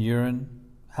and urine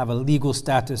have a legal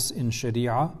status in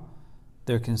Sharia.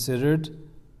 They're considered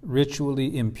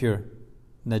ritually impure,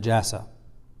 najasa,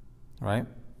 right?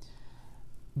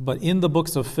 But in the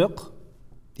books of fiqh,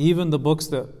 even the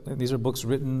books these are books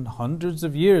written hundreds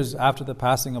of years after the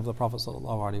passing of the Prophet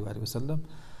ﷺ,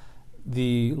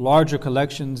 the larger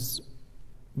collections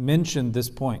mention this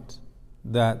point,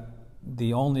 that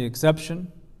the only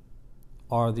exception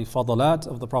are the fadalat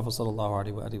of the Prophet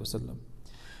ﷺ.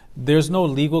 There's no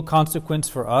legal consequence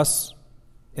for us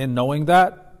in knowing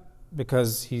that,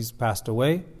 because he's passed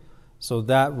away. So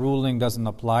that ruling doesn't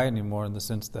apply anymore in the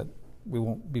sense that we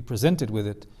won't be presented with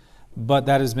it. But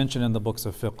that is mentioned in the books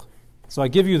of fiqh. So I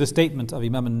give you the statement of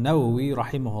Imam al-Nawawi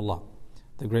rahimahullah,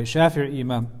 the great Shafi'i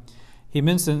Imam. He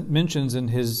mentions in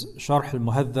his Sharh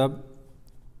al-Muhadhab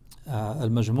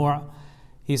al-Majmu',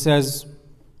 he says,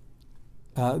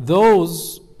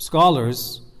 those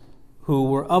scholars who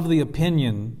were of the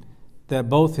opinion that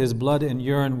both his blood and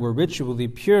urine were ritually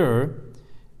pure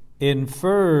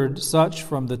inferred such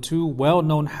from the two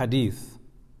well-known hadith.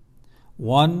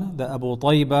 One, that Abu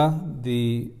Tayyibah,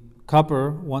 the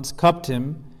cupper, once cupped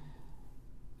him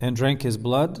and drank his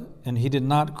blood, and he did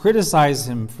not criticize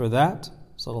him for that,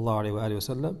 sallallahu alaihi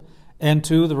wasallam. And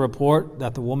two, the report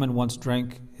that the woman once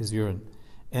drank his urine,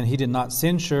 and he did not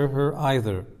censure her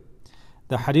either.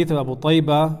 The hadith of Abu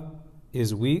Tayyibah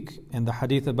is weak, and the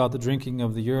hadith about the drinking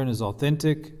of the urine is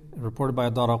authentic, reported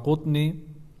by Daraqutni.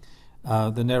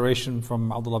 The narration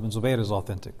from Abdullah bin Zubayr is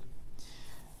authentic.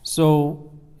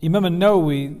 So Imam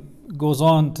al-Nawawi goes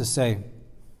on to say,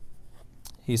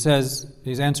 he says,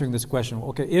 he's answering this question,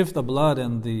 okay, if the blood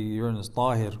and the urine is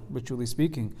tahir, ritually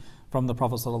speaking, from the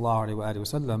Prophet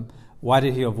ﷺ, why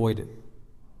did he avoid it?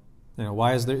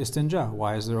 Why is there istinja?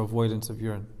 Why is there avoidance of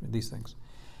urine? These things.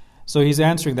 So he's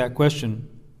answering that question.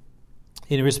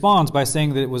 He responds by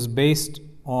saying that it was based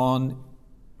on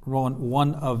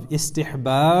one of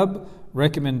istihbab,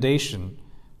 recommendation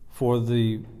for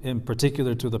in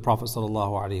particular to the Prophet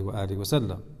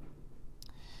ﷺ.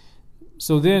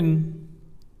 So then,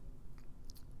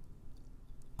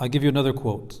 I'll give you another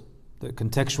quote that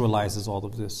contextualizes all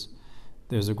of this.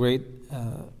 There's a great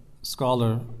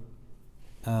scholar,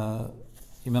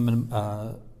 Imam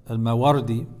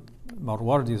al-Mawardi.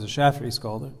 Mawardi is a Shafi'i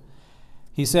scholar.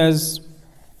 He says,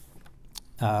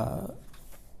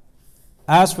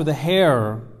 as for the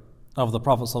hair of the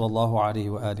Prophet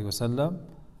ﷺ,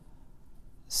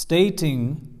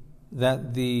 stating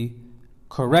that the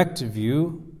correct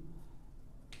view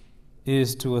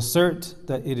is to assert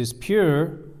that it is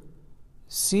pure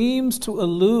seems to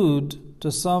allude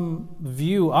to some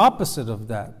view opposite of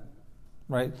that,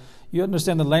 right? You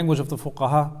understand the language of the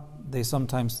fuqaha, they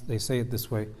say it this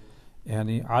way,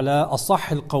 يعني على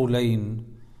أصح القولين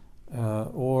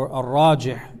or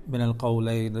الراجح من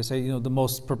القولين. They say, the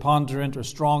most preponderant or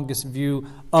strongest view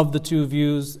of the two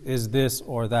views is this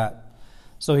or that.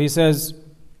 So he says,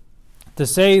 to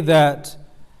say that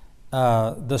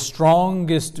the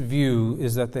strongest view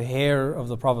is that the hair of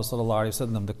the Prophet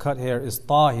ﷺ, the cut hair, is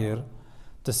tahir,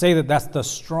 to say that that's the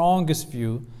strongest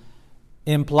view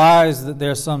implies that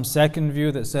there's some second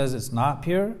view that says it's not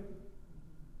pure.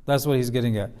 That's what he's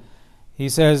getting at. He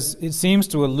says it seems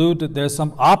to allude that there's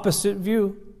some opposite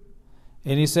view.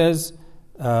 And he says,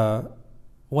 وَنَعُوذُ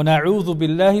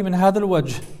بِاللَّهِ مِنْ هَذَا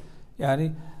الْوَجْهِ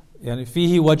يعني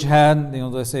فِيهِ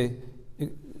وَجْهَانِ. They say,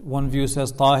 one view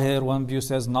says tahir, one view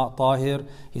says not tahir.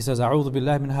 He says, أَعُوذُ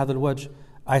بِاللَّهِ مِنْ هَذَا الْوَجْهِ.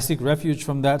 I seek refuge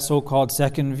from that so-called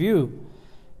second view.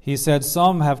 He said,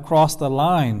 some have crossed the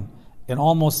line and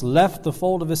almost left the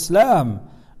fold of Islam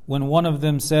when one of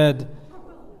them said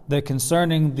that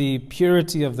concerning the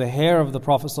purity of the hair of the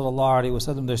Prophet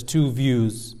ﷺ, there's two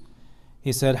views.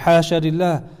 He said, حَاشَ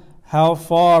لِلَّهِ, how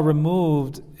far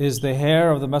removed is the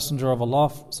hair of the Messenger of Allah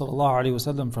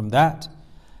ﷺ from that?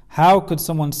 How could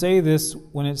someone say this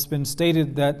when it's been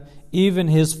stated that even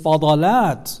his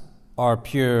fadalat are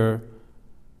pure,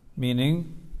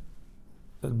 meaning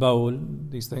al-bawl,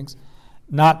 these things,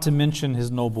 not to mention his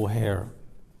noble hair.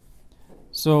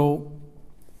 So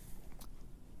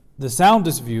the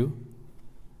soundest view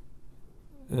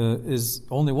is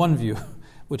only one view,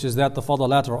 which is that the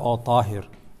fadalat are all tahir.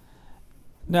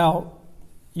 Now,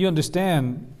 you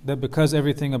understand that because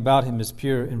everything about him is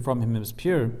pure and from him is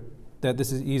pure, that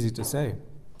this is easy to say.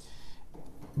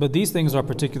 But these things are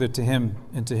particular to him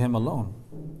and to him alone.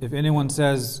 If anyone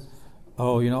says,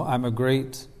 oh, I'm a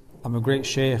great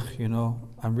sheikh,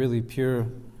 I'm really pure,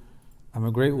 I'm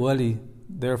a great wali,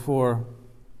 therefore,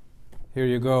 here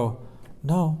you go.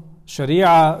 No,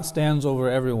 Sharia stands over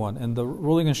everyone. And the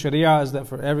ruling in Sharia is that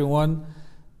for everyone,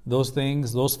 those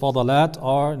things, those fadalat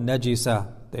are najisa.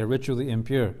 They're ritually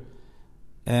impure.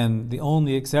 And the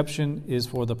only exception is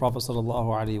for the Prophet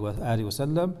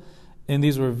ﷺ. And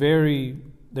there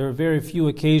were very few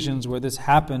occasions where this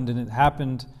happened, and it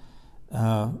happened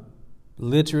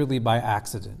literally by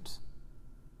accident.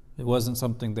 It wasn't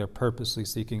something they're purposely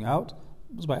seeking out.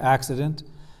 It was by accident,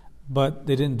 but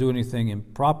they didn't do anything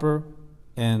improper,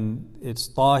 and it's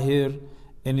tahir,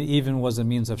 and it even was a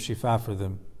means of shifa for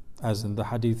them, as in the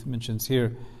hadith mentions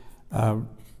here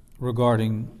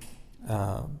regarding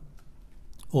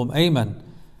Ayman.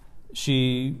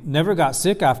 She never got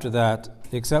sick after that,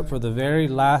 except for the very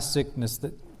last sickness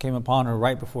that came upon her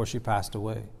right before she passed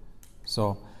away.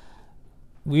 So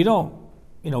we don't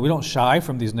shy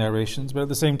from these narrations, but at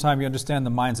the same time, you understand the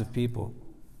minds of people,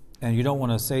 and you don't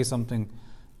want to say something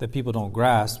that people don't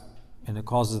grasp, and it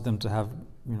causes them to have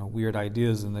weird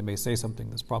ideas, and they may say something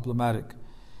that's problematic.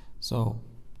 So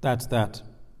that's that.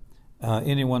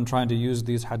 Anyone trying to use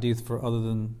these hadith for other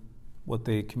than what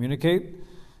they communicate,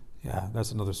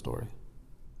 that's another story.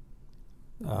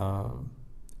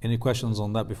 Any questions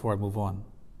on that before I move on?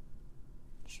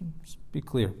 Should be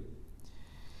clear.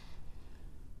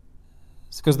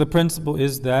 Because the principle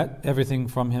is that everything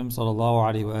from him, sallallahu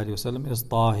alaihi wasallam, is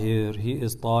tahir. He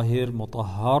is tahir,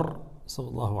 mutahhar,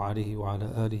 sallallahu alaihi wa ala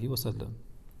alihi wasallam.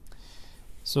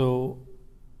 So,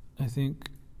 I think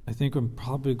I'm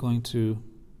probably going to.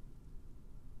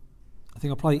 I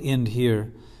think I'll probably end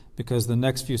here, because the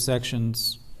next few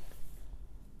sections,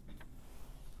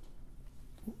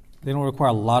 they don't require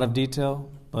a lot of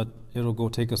detail, but it'll go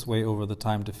take us way over the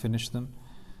time to finish them.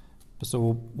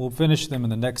 So we'll finish them in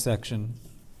the next section,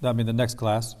 the next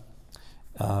class,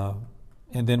 and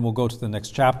then we'll go to the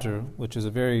next chapter, which is a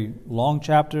very long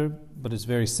chapter, but it's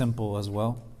very simple as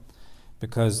well,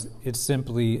 because it's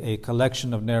simply a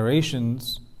collection of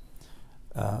narrations,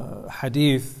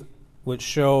 hadith, which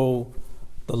show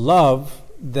the love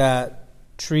that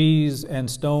trees and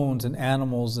stones and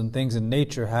animals and things in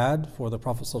nature had for the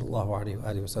Prophet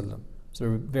ﷺ. It's a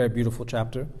very beautiful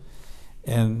chapter,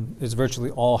 and it's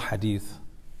virtually all hadith,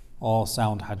 all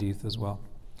sound hadith as well.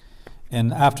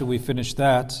 And after we finish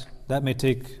that may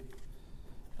take,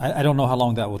 I don't know how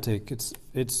long that will take.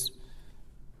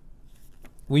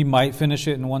 We might finish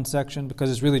it in one section, because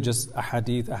it's really just a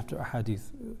hadith after a hadith.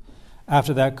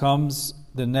 After that comes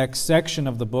the next section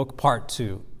of the book, part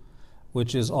 2,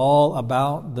 which is all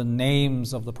about the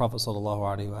names of the Prophet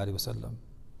ﷺ.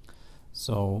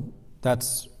 So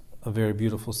that's a very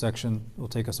beautiful section. It will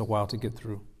take us a while to get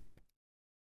through.